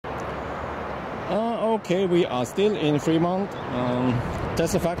Okay, we are still in Fremont,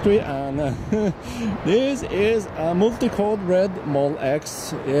 Tesla factory, and this is a multicoat red Model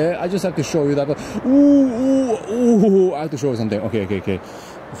X. Yeah, I just have to show you that. Ooh, I have to show you something. Okay. If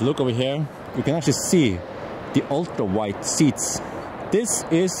you look over here, you can actually see the ultra white seats. This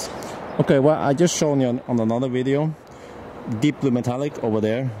is okay. Well, I just shown you on another video. Deep blue metallic over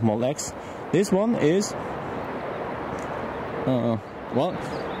there, Model X. This one is well,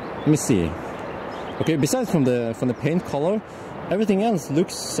 let me see. Okay, besides from the paint color, everything else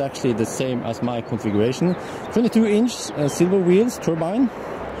looks actually the same as my configuration. 22-inch silver wheels, turbine,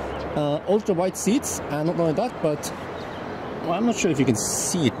 ultra white seats, and not only that, but well, I'm not sure if you can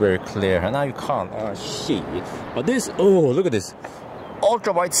see it very clear. And now you can't. Oh shit! But this, oh, look at this,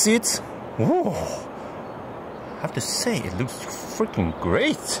 ultra white seats. Oh, I have to say, it looks freaking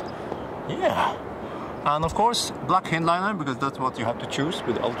great. Yeah. And of course, black headliner, because that's what you have to choose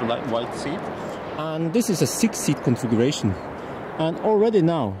with the ultra white seat. And this is a 6-seat configuration. And already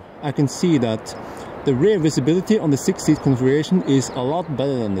now, I can see that the rear visibility on the 6-seat configuration is a lot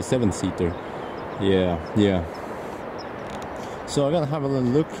better than the 7-seater. Yeah. So I'm gonna have a little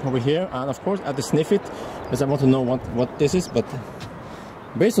look over here, and of course, I have to sniff it, because I want to know what this is. But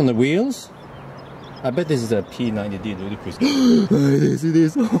based on the wheels, I bet this is a P90D Ludicrous. It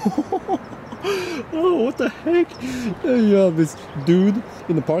is. Oh, what the heck? You have this dude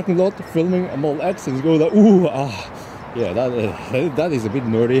in the parking lot filming a Model X and he's going like, ooh, yeah, that is a bit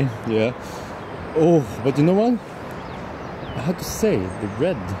nerdy, yeah. Oh, but you know what? I have to say, the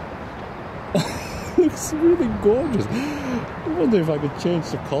red looks really gorgeous. I wonder if I could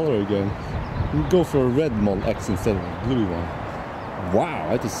change the color again and go for a red Model X instead of a blue one. Wow,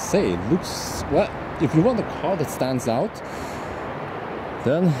 I have to say, it looks, well, if you want a car that stands out,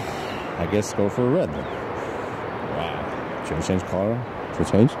 then I guess go for a red. Wow. Should I change color? Should I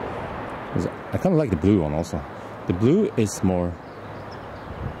change? I kind of like the blue one also. The blue is more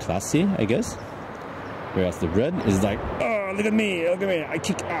classy, I guess. Whereas the red is like, oh, look at me, I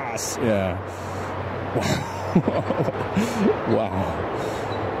kick ass. Yeah. Wow.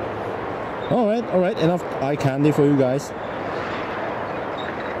 Wow. Alright, enough eye candy for you guys.